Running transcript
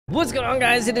What's going on,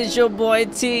 guys? It is your boy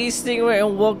Tstingray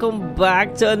and welcome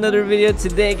back to another video.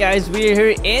 Today, guys, we are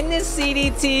here in the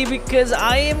CDT because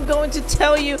I am going to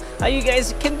tell you how you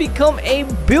guys can become a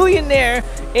billionaire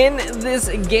in this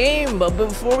game. But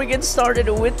before we get started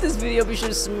with this video, be sure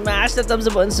to smash that thumbs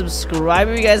up button, subscribe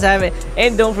if you guys haven't,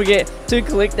 and don't forget to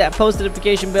click that post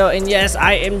notification bell. And yes,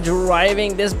 I am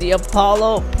driving the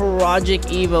Apollo Project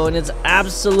Evo, and it's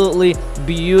absolutely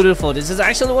beautiful. This is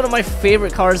actually one of my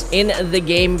favorite cars in the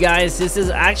game, guys. This is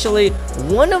actually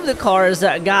one of the cars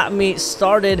that got me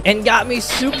started and got me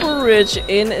super rich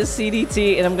in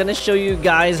CDT, and I'm gonna show you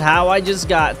guys how I just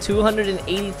got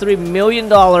 $283 million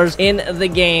in the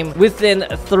game within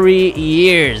 3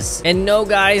 years. And no,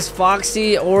 guys,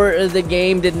 Foxy or the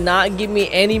game did not give me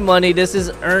any money. This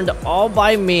is earned all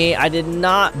by me. I did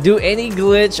not do any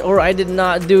glitch or I did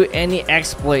not do any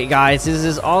exploit, guys. This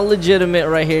is all legitimate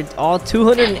right here. All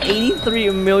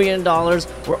 $283 million.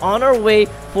 We're on our way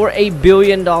for $1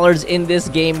 billion in this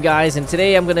game, guys, and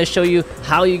today I'm gonna show you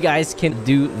how you guys can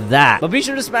do that. But be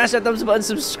sure to smash that thumbs up button,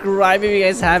 subscribe if you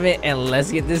guys haven't, and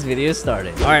let's get this video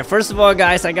started. All right, first of all,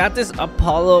 guys, I got this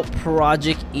Apollo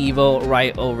Project Evo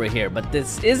right over here, but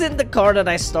this isn't the car that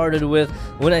I started with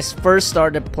when I first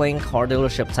started playing Car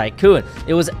Dealership Tycoon.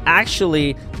 It was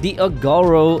actually the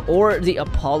Agoro or the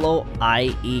Apollo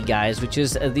IE, guys, which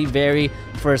is the very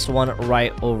first one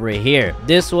right over here.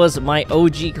 This was my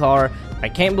OG car. I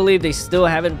can't believe they still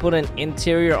haven't put an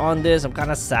interior on this. I'm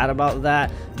kind of sad about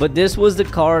that. But this was the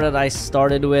car that I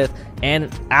started with and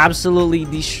absolutely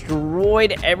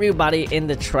destroyed everybody in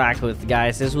the track with,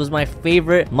 guys. This was my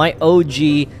favorite, my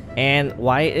OG. And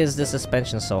why is the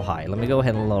suspension so high? Let me go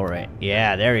ahead and lower it.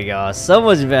 Yeah, there we go. So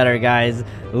much better, guys.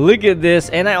 Look at this.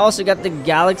 And I also got the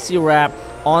Galaxy wrap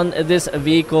on this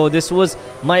vehicle. This was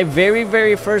my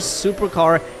very first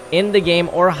supercar in the game,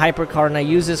 or hypercar, and I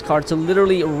use this car to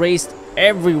literally race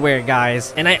everywhere,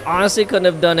 guys, and I honestly couldn't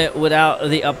have done it without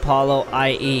the Apollo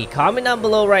IE. Comment down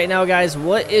below right now, guys,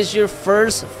 what is your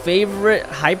first favorite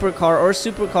hypercar or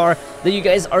supercar that you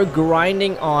guys are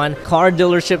grinding on Car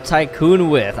Dealership Tycoon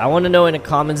with? I want to know in the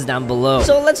comments down below.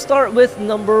 So let's start with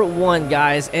number 1,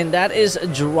 guys, and that is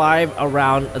drive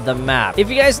around the map. If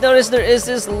you guys notice, there is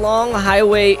this long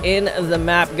highway in the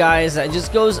map, guys, that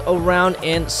just goes around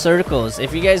in circles.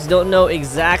 If you guys don't know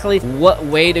exactly what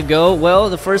way to go, well,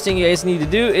 the first thing you guys need to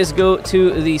do is go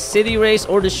to the city race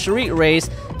or the street race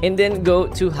and then go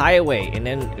to highway. And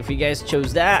then if you guys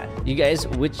chose that, you guys,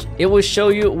 it will show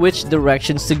you which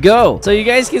directions to go. So you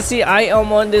guys can see I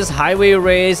am on this highway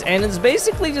race, and it's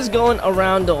basically just going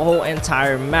around the whole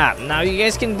entire map. Now you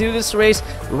guys can do this race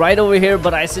right over here,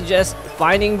 but I suggest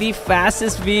finding the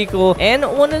fastest vehicle and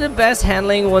one of the best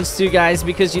handling ones too, guys,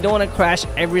 because you don't want to crash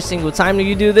every single time that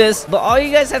you do this. But all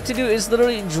you guys have to do is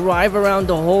literally drive around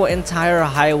the whole entire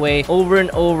highway over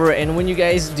and over, and when you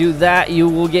guys do that, you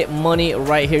will get money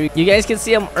right here. You guys can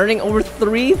see I'm earning over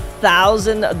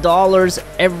 $3,000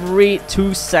 every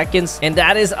 2 seconds, and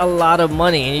that is a lot of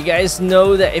money. And you guys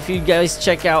know that if you guys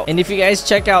check out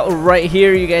right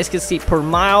here, you guys can see per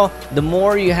mile, the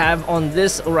more you have on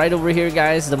this right over here,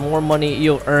 guys, the more money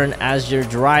you'll earn as you're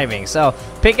driving. So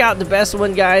pick out the best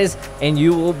one, guys, and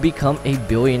you will become a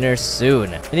billionaire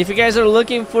soon. And if you guys are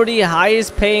looking for the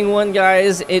highest paying one,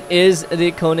 guys, it is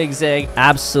the Koenigsegg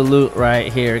Absolute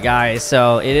right here, guys.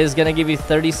 So it is gonna give you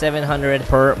 3,700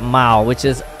 per mile, which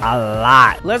is a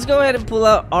lot. Let's go ahead and pull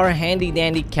out our handy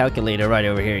dandy calculator right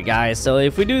over here, guys. So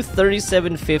if we do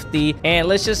 3,750, and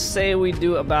let's just say we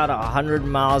do about 100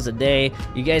 miles a day,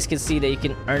 you guys can see that you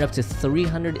can earn up to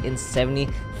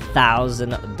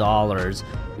 $370,000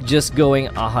 just going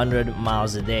 100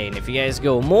 miles a day. And if you guys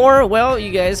go more, well,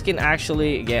 you guys can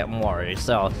actually get more.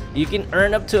 So you can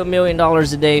earn up to $1 million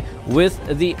a day with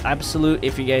the Absolute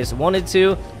if you guys wanted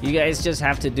to. You guys just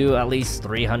have to do at least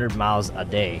 300 miles a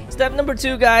day. Step number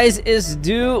 2, guys, is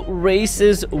do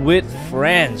races with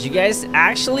friends. You guys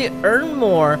actually earn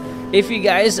more if you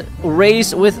guys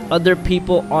race with other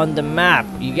people on the map.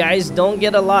 You guys don't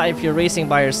get a lot if you're racing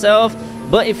by yourself,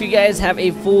 but if you guys have a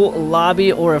full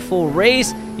lobby or a full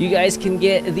race, you guys can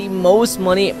get the most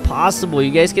money possible.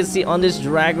 You guys can see on this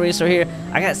drag race right here,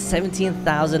 I got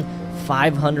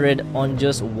 17,500 on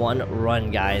just one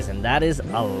run, guys, and that is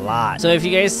a lot. So if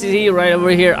you guys see right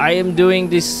over here, I am doing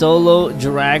the solo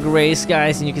drag race,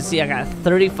 guys, and you can see I got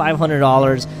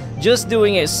 $3,500 just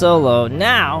doing it solo.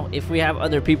 Now if we have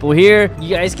other people here, you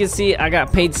guys can see I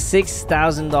got paid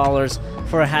 $6,000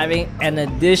 for having an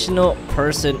additional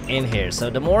person in here.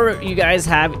 So the more you guys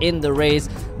have in the race,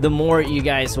 the more you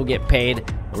guys will get paid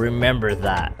Remember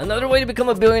that. Another way to become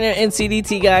a billionaire in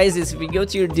CDT, guys, is if you go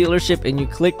to your dealership and you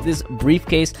click this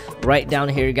briefcase right down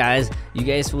here, guys, you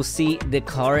guys will see the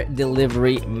car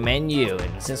delivery menu.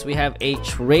 And since we have a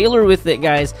trailer with it,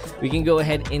 guys, we can go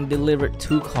ahead and deliver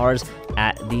 2 cars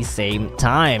at the same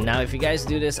time. Now, if you guys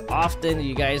do this often,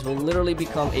 you guys will literally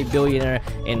become a billionaire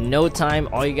in no time.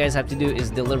 All you guys have to do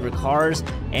is deliver cars,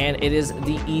 and it is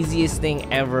the easiest thing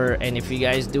ever. And if you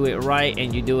guys do it right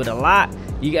and you do it a lot,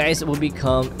 you guys will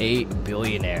become a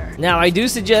billionaire. Now, I do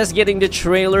suggest getting the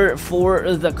trailer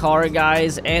for the car,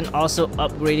 guys, and also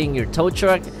upgrading your tow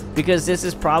truck, because this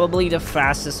is probably the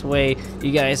fastest way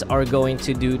you guys are going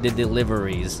to do the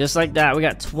deliveries. Just like that, we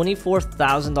got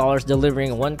 $24,000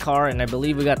 delivering 1 car, and I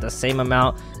believe we got the same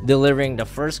amount delivering the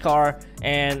first car,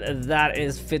 and that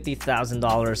is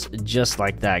 $50,000 just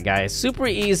like that, guys. Super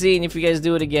easy, and if you guys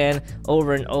do it again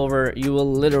over and over, you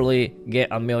will literally get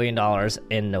 $1 million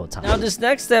in no time. Now, this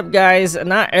next step, guys,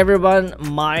 not everyone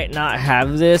might not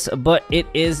have this, but it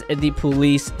is the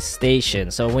police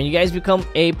station. So when you guys become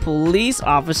a police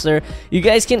officer, you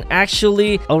guys can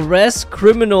actually arrest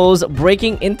criminals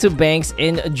breaking into banks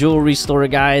and jewelry store,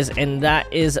 guys, and that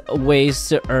is ways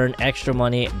to earn extra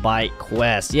money by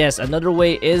quest. Yes, another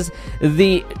way is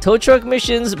the tow truck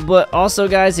missions, but also,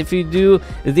 guys, if you do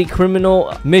the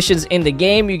criminal missions in the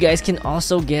game, you guys can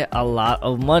also get a lot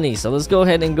of money. So let's go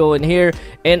ahead and go in here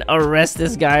and arrest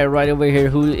this guy right over here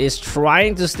who is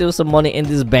trying to steal some money in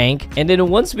this bank. And then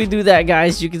once we do that,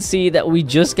 guys, you can see that we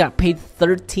just got paid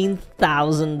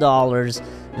 $13,000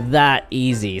 that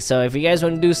easy. So if you guys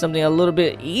want to do something a little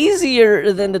bit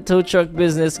easier than the tow truck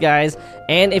business, guys,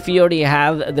 and if you already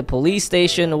have the police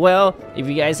station, well, if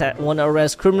you guys want to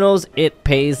arrest criminals, it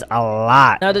pays a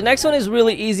lot. Now, the next one is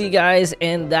really easy, guys,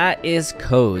 and that is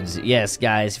codes. Yes,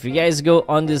 guys, if you guys go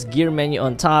on this gear menu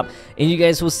on top, and you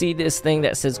guys will see this thing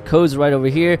that says codes right over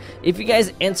here. If you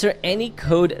guys enter any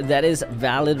code that is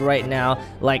valid right now,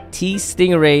 like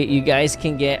Tstingray, you guys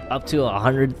can get up to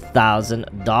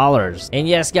 $100,000. And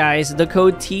yes, guys, the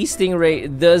code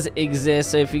Tstingray does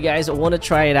exist, so if you guys want to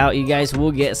try it out, you guys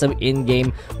will get some in-game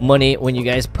money when you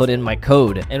guys put in my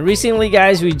code. And recently,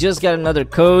 guys, we just got another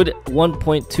code,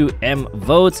 1.2M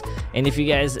votes, and if you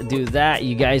guys do that,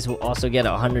 you guys will also get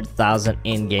 100,000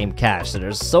 in-game cash. So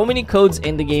there's so many codes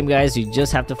in the game, guys, you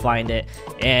just have to find it,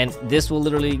 and this will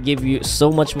literally give you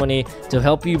so much money to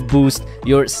help you boost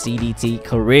your CDT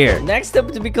career. Next step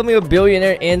to becoming a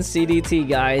billionaire in CDT,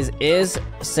 guys, is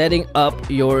setting up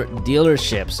your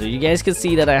dealership. So you guys can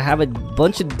see that I have a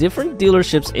bunch of different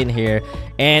dealerships in here,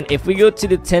 and if we go to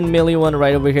the 10 million one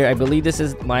right over here, I believe this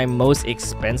is my most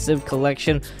expensive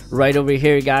collection right over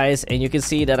here, guys, and you can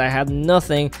see that I have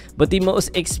nothing but the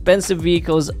most expensive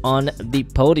vehicles on the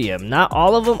podium. Not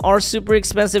all of them are super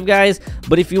expensive, guys,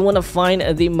 but if you want to find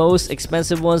the most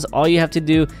expensive ones, all you have to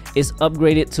do is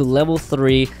upgrade it to level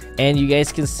 3, and you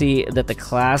guys can see that the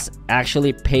class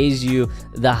actually pays you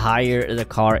the higher the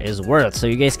car is worth. So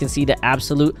you guys can see the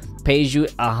absolute pays you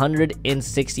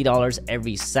 $160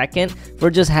 every second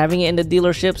for just having it in the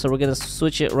dealership. So we're gonna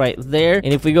switch it right there,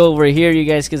 and if we go over here, you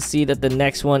guys can see that the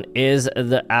next one is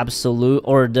the absolute,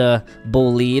 or the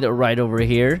bolide, right over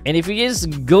here. And if you guys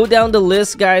go down the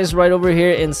list, guys, right over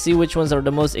here, and see which ones are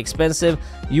the most expensive,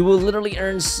 you will literally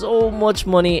earn so much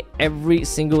money every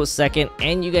single second,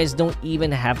 and you guys don't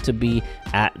even have to be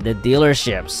at the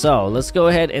dealership. So let's go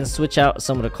ahead and switch out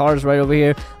some of the cars right over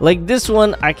here. Like this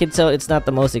one, I can tell it's not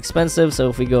the most expensive, so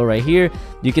if we go right here,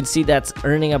 you can see that's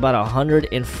earning about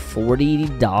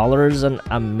 $140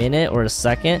 a minute or a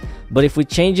second. But if we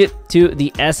change it to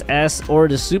the SS or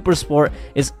the Super Sport,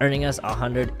 it's earning us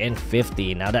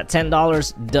 $150. Now that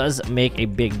 $10 does make a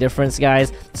big difference,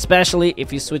 guys, especially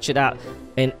if you switch it out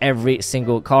in every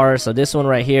single car. So this one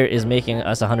right here is making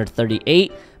us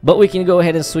 138, but we can go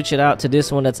ahead and switch it out to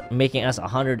this one that's making us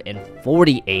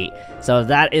 148. So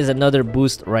that is another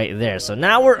boost right there. So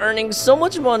now we're earning so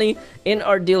much money in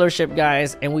our dealership,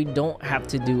 guys, and we don't have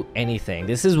to do anything.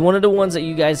 This is one of the ones that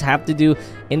you guys have to do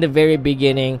in the very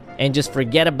beginning, and just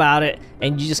forget about it,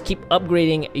 and you just keep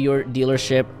upgrading your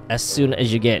dealership as soon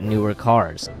as you get newer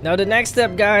cars. Now the next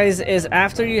step, guys, is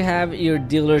after you have your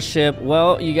dealership,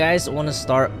 well, you guys want to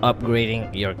start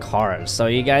upgrading your cars. So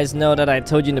you guys know that I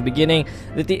told you in the beginning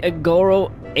that the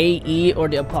Agoro AE or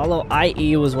the Apollo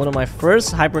IE was one of my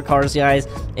first hypercars, guys,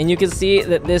 and you can see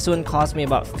that this one cost me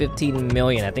about 15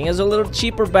 million. I think it was a little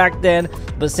cheaper back then,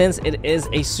 but since it is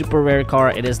a super rare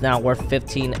car, it is now worth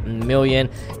 15 million,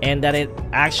 and that it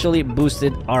actually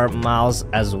boosted our miles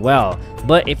as well.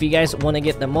 But if you guys want to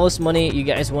get the most most money, you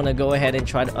guys want to go ahead and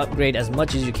try to upgrade as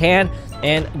much as you can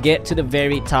and get to the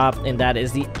very top, and that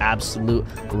is the absolute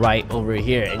right over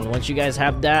here. And once you guys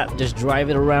have that, just drive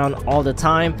it around all the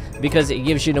time because it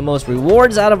gives you the most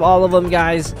rewards out of all of them,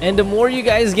 guys. And the more you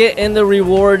guys get in the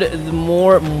reward, the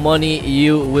more money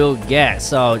you will get.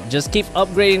 So just keep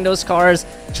upgrading those cars.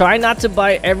 Try not to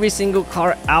buy every single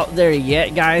car out there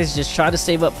yet, guys. Just try to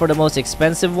save up for the most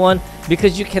expensive one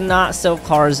because you cannot sell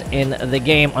cars in the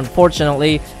game,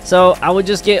 unfortunately. So I would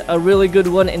just get a really good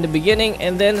one in the beginning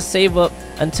and then save up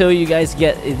until you guys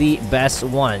get the best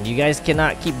one. You guys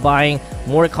cannot keep buying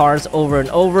more cars over and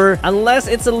over unless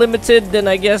it's a limited. Then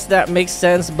I guess that makes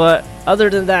sense, but other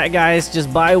than that, guys,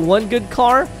 just buy one good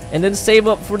car and then save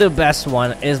up for the best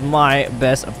one is my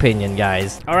best opinion,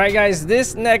 guys. All right, guys,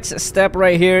 this next step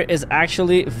right here is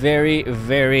actually very,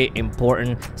 very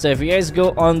important. So if you guys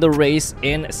go on the race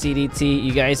in CDT,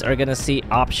 you guys are gonna see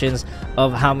options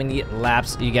of how many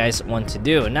laps you guys want to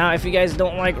do. Now, if you guys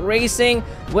don't like racing,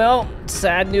 well,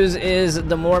 sad news is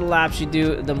the more laps you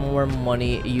do, the more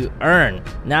money you earn.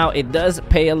 Now, it does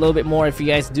pay a little bit more if you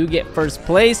guys do get first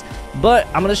place, but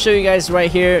I'm gonna show you guys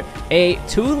right here, a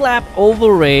 2-lap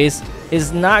oval race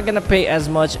is not gonna pay as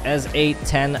much as a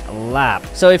 10-lap.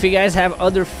 So if you guys have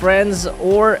other friends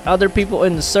or other people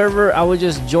in the server, I would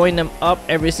just join them up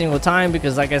every single time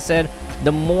because, like I said,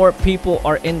 the more people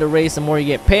are in the race, the more you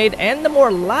get paid, and the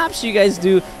more laps you guys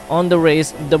do on the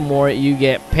race, the more you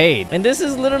get paid. And this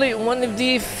is literally one of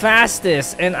the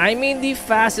fastest, and I mean the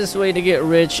fastest way to get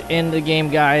rich in the game,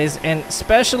 guys, and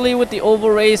especially with the oval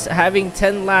race having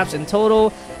 10 laps in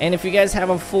total. And if you guys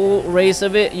have a full race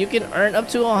of it, you can earn up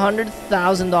to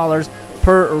 $100,000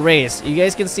 per race. You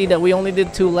guys can see that we only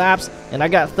did 2 laps and I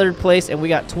got 3rd place and we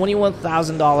got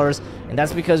 $21,000, and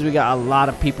that's because we got a lot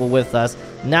of people with us.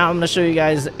 Now I'm gonna show you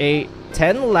guys a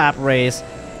 10-lap race,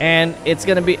 and it's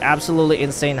gonna be absolutely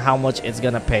insane how much it's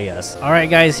gonna pay us. All right,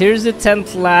 guys, here's the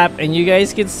 10th lap, and you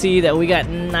guys can see that we got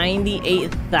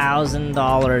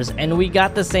 $98,000, and we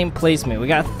got the same placement. We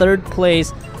got 3rd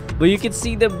place, but you can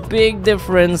see the big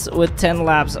difference with 10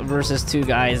 laps versus 2,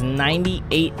 guys.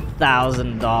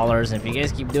 $98,000. And if you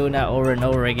guys keep doing that over and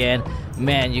over again,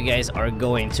 man, you guys are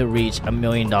going to reach $1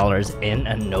 million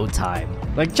in no time.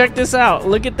 Like, check this out.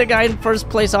 Look at the guy in first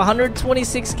place,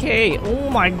 126K. Oh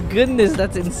my goodness,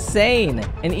 that's insane.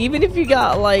 And even if you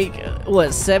got like, what,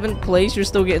 7th place, you're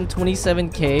still getting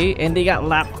 27K, and they got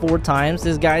lapped 4 times.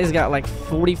 This guy's got like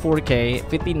 44K,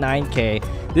 59K.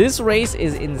 This race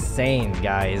is insane,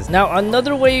 guys. Now,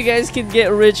 another way you guys can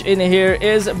get rich in here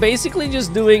is basically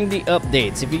just doing the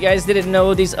updates. If you guys didn't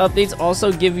know, these updates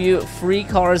also give you free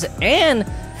cars and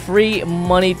free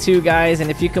money too, guys.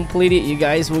 And if you complete it, you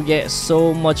guys will get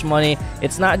so much money.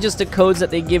 It's not just the codes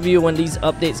that they give you when these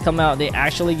updates come out. They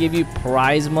actually give you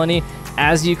prize money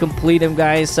as you complete them,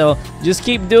 guys. So just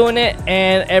keep doing it,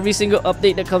 and every single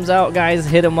update that comes out, guys,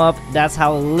 hit them up. That's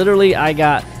how literally I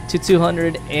got to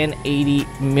 $280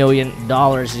 million,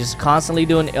 just constantly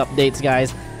doing updates,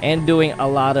 guys, and doing a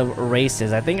lot of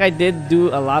races. I think I did do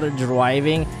a lot of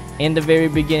driving in the very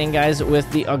beginning, guys, with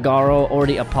the Agaro or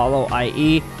the Apollo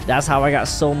IE. That's how I got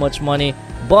so much money.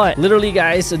 But literally,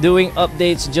 guys, doing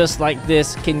updates just like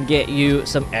this can get you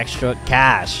some extra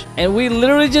cash. And we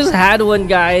literally just had one,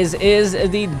 guys, is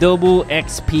the double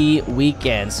XP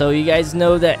weekend. So you guys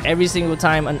know that every single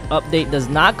time an update does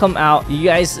not come out, you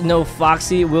guys know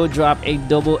Foxy will drop a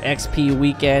double XP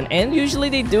weekend, and usually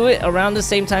they do it around the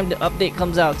same time the update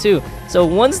comes out too. So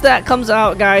once that comes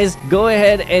out, guys, go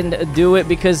ahead and do it,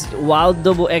 because while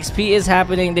double XP is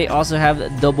happening, they also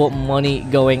have double money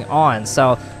going on.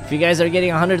 So if you guys are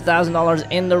getting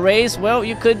 $100,000 in the race, well,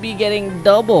 you could be getting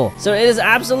double. So it is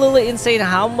absolutely insane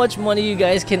how much money you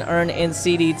guys can earn in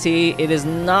CDT. It is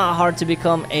not hard to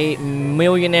become a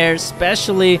millionaire,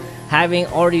 especially having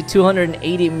already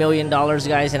 $280 million,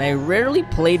 guys. And I rarely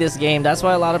play this game. That's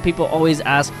why a lot of people always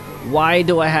ask, why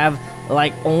do I have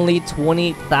like only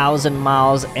 20,000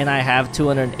 miles and I have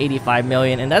 285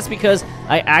 million? And that's because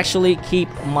I actually keep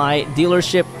my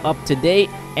dealership up to date,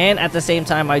 and at the same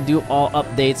time I do all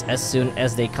updates as soon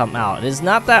as they come out. It is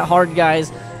not that hard,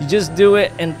 guys. You just do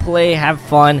it and play, have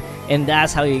fun, and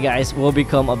that's how you guys will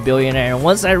become a billionaire. And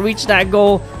once I reach that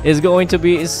goal, it's going to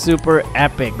be super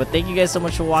epic. But thank you guys so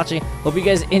much for watching. Hope you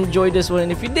guys enjoyed this one,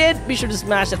 and if you did, be sure to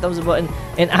smash that thumbs up button,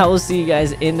 and I will see you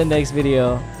guys in the next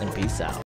video, and peace out.